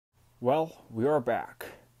Well, we are back.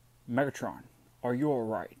 Megatron, are you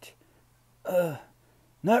alright?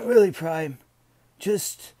 Not really, Prime.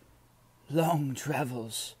 Just long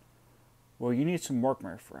travels. Well, you need some work,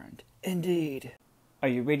 my friend. Indeed. Are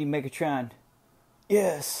you ready, Megatron?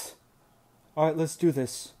 Yes. Alright, let's do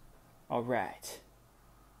this. Alright.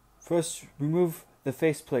 First, remove the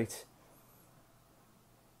faceplate.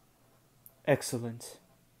 Excellent.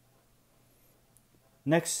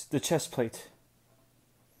 Next, the chest plate.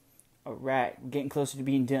 Alright, we're getting closer to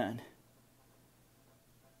being done.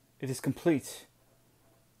 It is complete.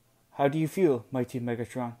 How do you feel, mighty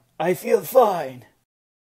Megatron? I feel fine.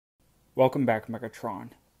 Welcome back, Megatron.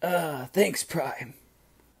 Thanks, Prime.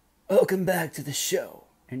 Welcome back to the show.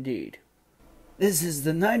 Indeed. This is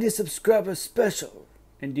the 90 subscriber special.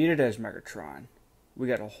 Indeed it is, Megatron. We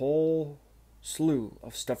got a whole slew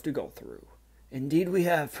of stuff to go through. Indeed we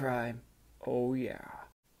have, Prime. Oh yeah.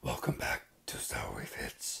 Welcome back to Starwave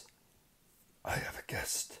Hits. I have a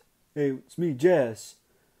guest. Hey, it's me, Jazz.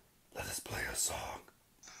 Let us play a song.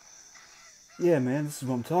 Yeah, man, this is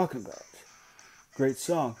what I'm talking about. Great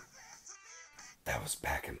song. That was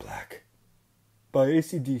Back in Black. By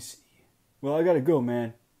AC/DC. Well, I gotta go,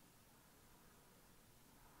 man.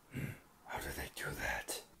 How do they do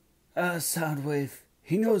that? Soundwave.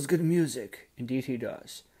 He knows good music. Indeed he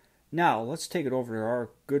does. Now, let's take it over to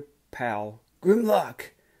our good pal,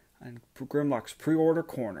 Grimlock. and Grimlock's pre-order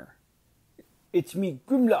corner. It's me,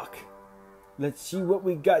 Grimlock. Let's see what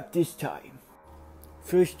we got this time.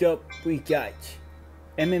 First up, we got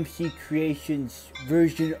MMC Creations'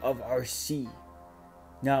 version of RC.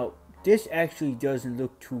 Now, this actually doesn't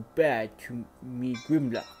look too bad to me,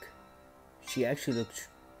 Grimlock. She actually looks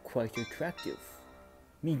quite attractive.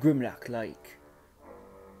 Me, Grimlock, like.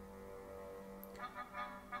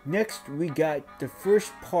 Next, we got the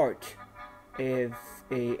first part of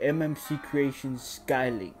a MMC Creations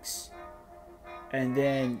Skylinks. And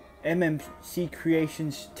then MMC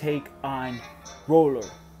Creations take on Roller,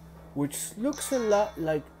 which looks a lot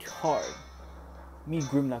like Tar. Me,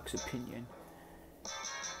 Grimlock's opinion.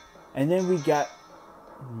 And then we got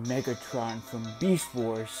Megatron from Beast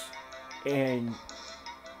Wars, and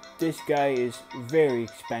this guy is very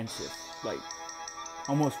expensive, like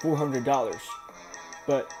almost $400.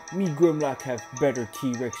 But me, Grimlock, have better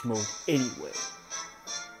T-Rex mode anyway.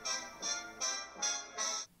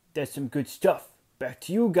 That's some good stuff. Back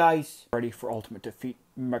to you guys. Ready for ultimate defeat,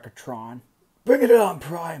 Megatron? Bring it on,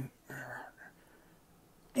 Prime.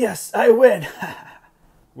 Yes, I win.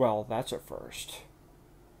 Well, that's a first.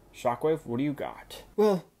 Shockwave, what do you got?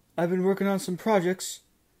 Well, I've been working on some projects.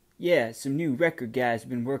 Yeah, some new record guys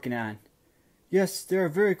have been working on. Yes, they are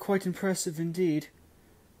very quite impressive indeed.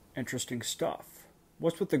 Interesting stuff.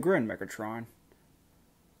 What's with the grin, Megatron?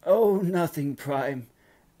 Oh, nothing, Prime.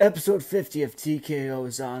 Episode 50 of TKO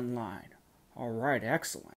is online. Alright,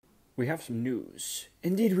 excellent. We have some news.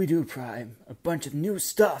 Indeed we do, Prime. A bunch of new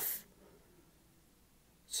stuff.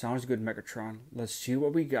 Sounds good, Megatron. Let's see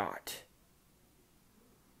what we got.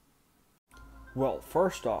 Well,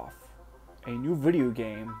 first off, a new video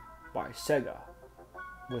game by Sega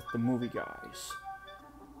with the movie guys.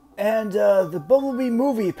 And the Bumblebee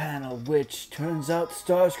movie panel, which turns out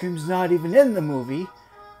Starscream's not even in the movie.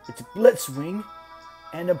 It's Blitzwing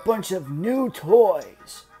and a bunch of new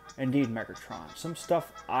toys. Indeed, Megatron. Some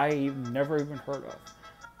stuff I've never even heard of.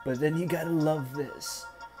 But then you gotta love this.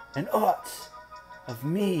 An art of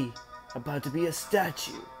me about to be a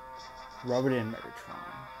statue. Rub it in, Megatron.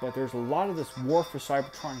 But there's a lot of this War for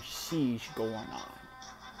Cybertron siege going on.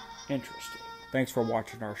 Interesting. Thanks for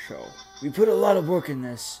watching our show. We put a lot of work in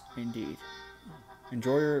this. Indeed.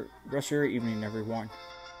 Enjoy your rest of your evening, everyone.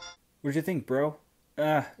 What'd you think, bro?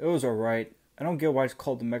 It was alright. I don't get why it's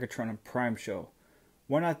called the Megatron and Prime show.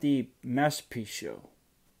 Why not the Masterpiece show?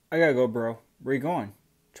 I gotta go, bro. Where you going?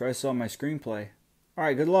 Try to sell my screenplay.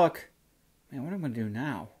 Alright, good luck. Man, what am I gonna do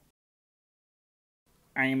now?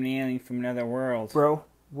 I am the alien from another world. Bro,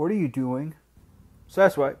 what are you doing?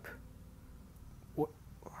 Sideswipe. What?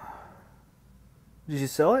 Did you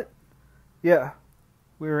sell it? Yeah,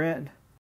 we were in.